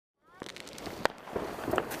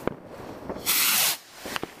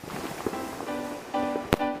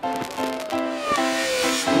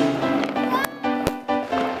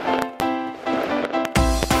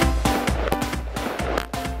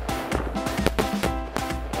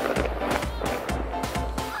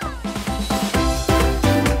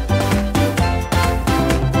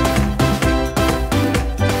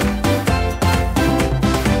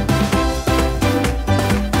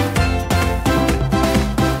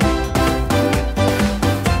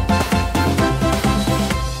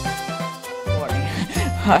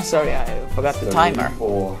Sorry, I forgot the timer.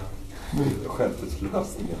 På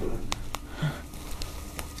självskyddslösningar.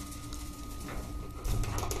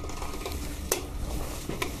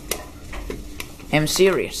 I'm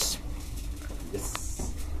serious. Yes.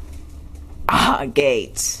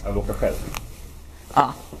 Gates. Jag åker själv.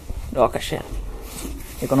 Du åker själv.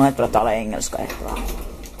 Vi kan nog inte bara tala engelska ett bra.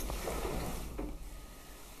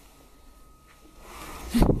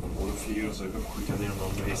 Och 4 så jag kan skicka ner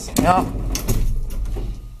någon vis. Ja.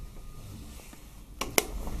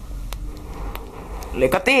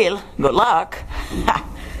 Lycka till! Good luck!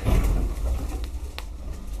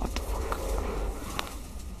 What the fuck?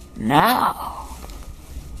 Now!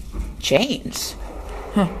 Chains?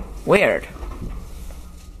 Weird.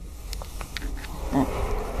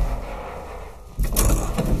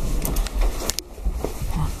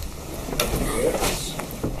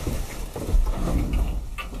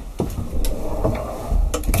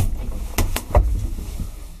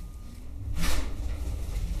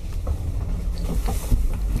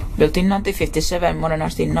 Built in 1957,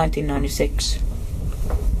 modernized in 1996.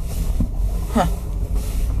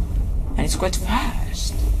 And it's quite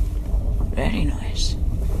fast. Very nice.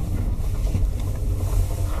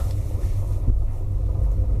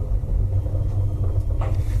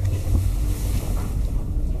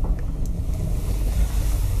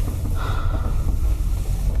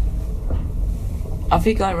 I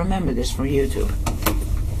think I remember this from YouTube.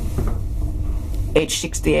 Age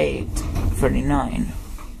 68, 39.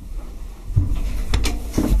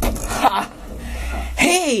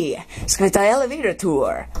 Hey! Ska vi ta elevator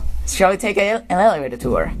tour? Shall we take an elevator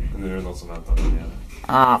tour? Nu är det någon som väntar där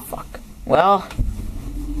nere. Fuck. Well...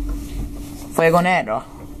 Får jag gå ner då?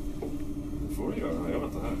 Får du göra, jag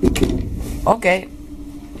väntar här. Okej.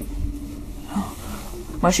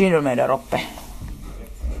 Maskinrummet är där uppe.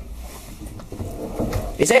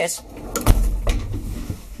 Vi ses!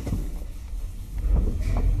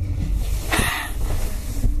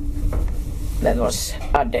 That was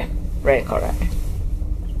Adde, RailCarADDE.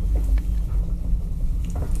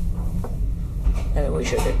 Maybe we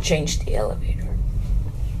should have changed the elevator.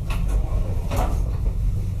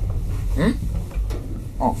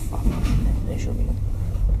 Oh fuck, they should be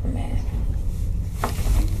mad.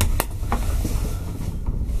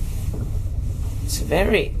 It's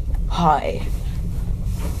very high.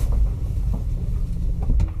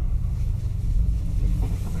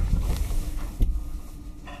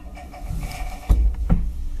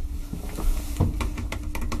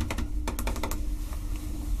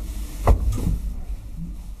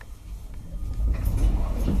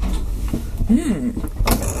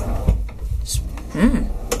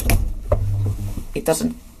 It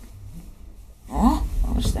doesn't... Oh,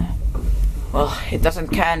 what was that? Well, it doesn't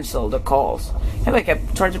cancel the calls. Maybe I can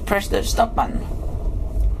try to press the stop button.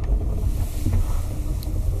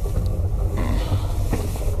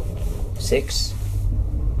 Six,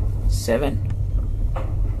 7,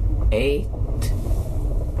 8,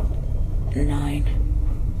 9,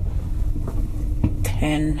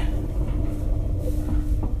 10,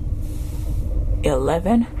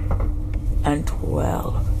 11 and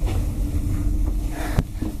 12.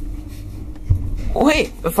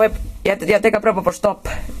 Oj, får jag tänker prova på stopp.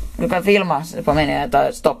 Du kan filma på mig när jag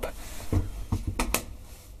tar stopp.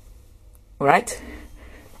 Alright?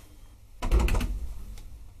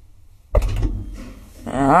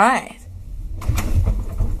 Alright.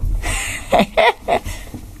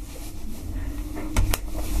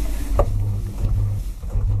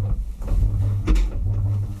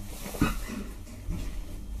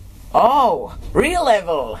 Oh, real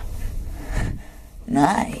level.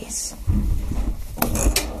 Nice.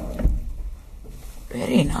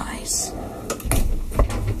 Very nice.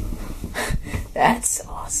 That's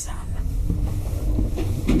awesome.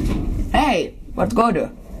 Hey, vart går du?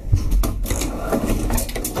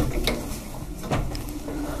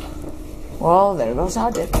 Well, there goes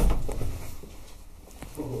Adde.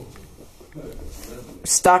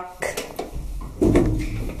 Stuck.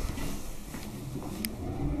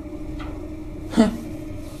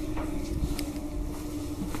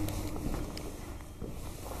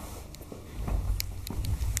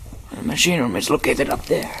 The machine room is located up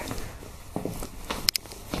there.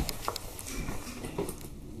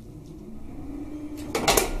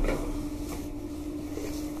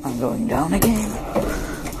 I'm going down again.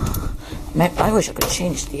 I wish I could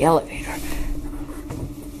change the elevator.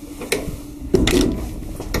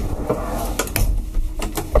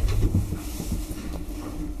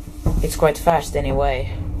 It's quite fast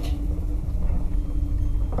anyway.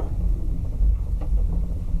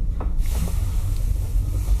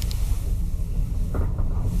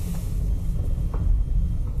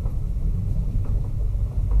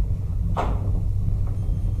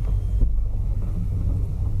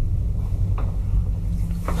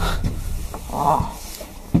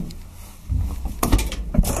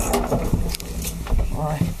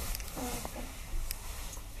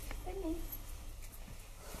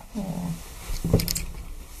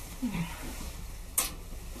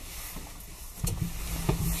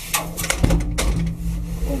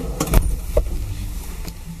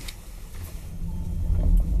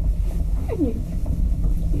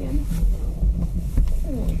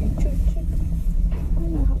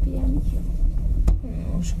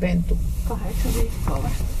 Pentu 8 viikkoa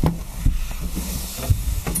vasta.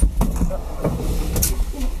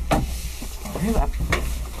 Hyvä.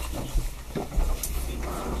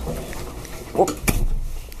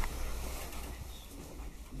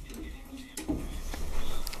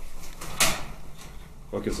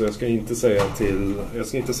 Okej, så jag ska inte säga att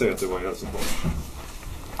det var en hälsopås.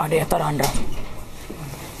 Ja, det tar andra.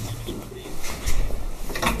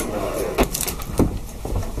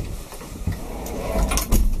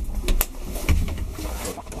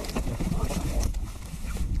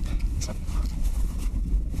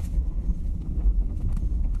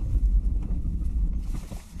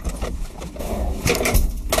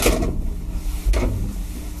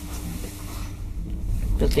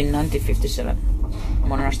 Built in 1957,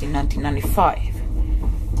 modernized in 1995,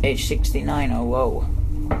 age 6900.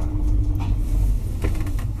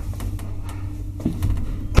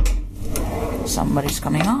 Somebody's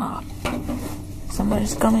coming up.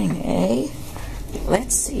 Somebody's coming, eh?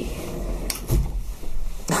 Let's see.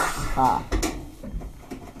 Haha.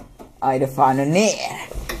 I'd find a near.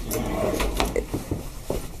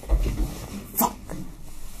 Fuck.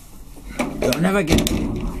 You'll never get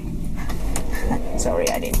me. Sorry,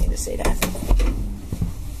 I didn't mean to say that.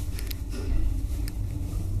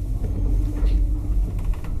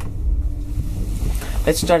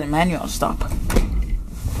 Let's start a manual stop.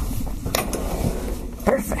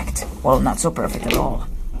 Perfect. Well, not so perfect at all.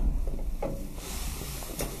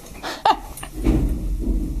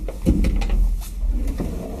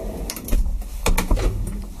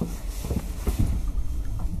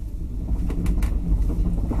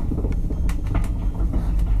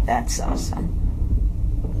 That's awesome.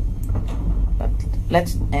 But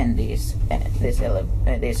let's end this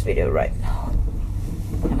video right now,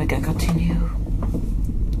 and we can continue.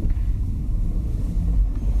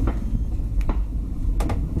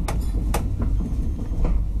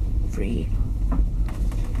 3,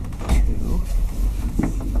 2.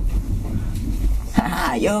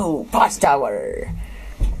 Haha, yo, Posttower.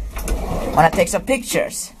 Wanna take some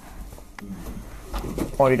pictures?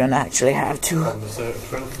 Or you don't actually have to.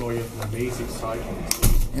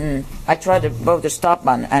 I tried to both the stop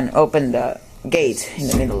button and open the gate in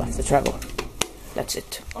the middle of the travel. That's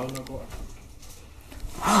it.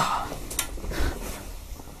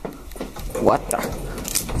 What the?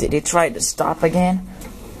 Did he try to stop again?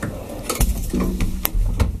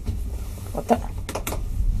 What the?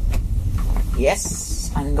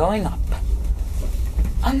 Yes, I'm going up.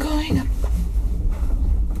 I'm going up.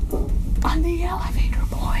 On the elevator,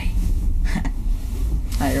 boy.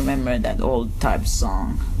 I remember that old type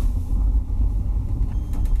song.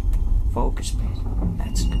 Focus, please.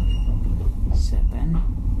 That's good. 7,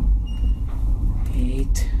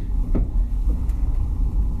 8,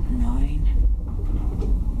 9,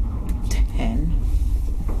 10,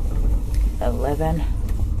 11,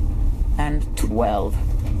 and 12.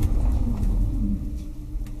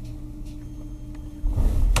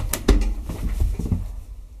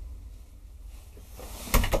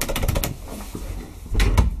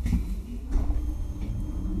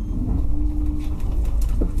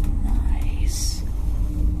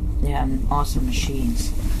 Yeah, awesome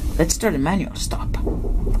machines. Let's start a manual stop.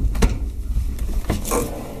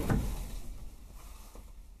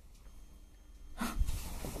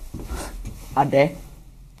 Adde.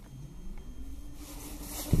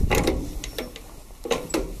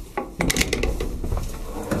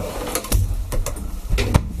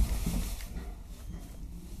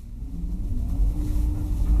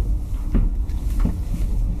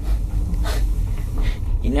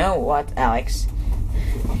 You know what, Alex?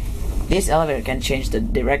 This elevator can change the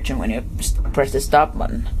direction when you press the stop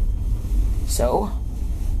button. So,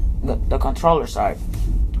 the controllers are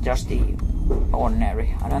just the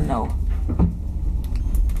ordinary. I don't know.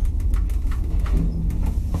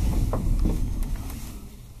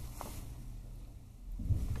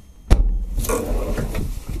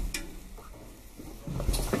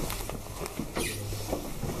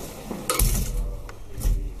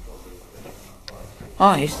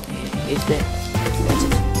 Oh, he's dead.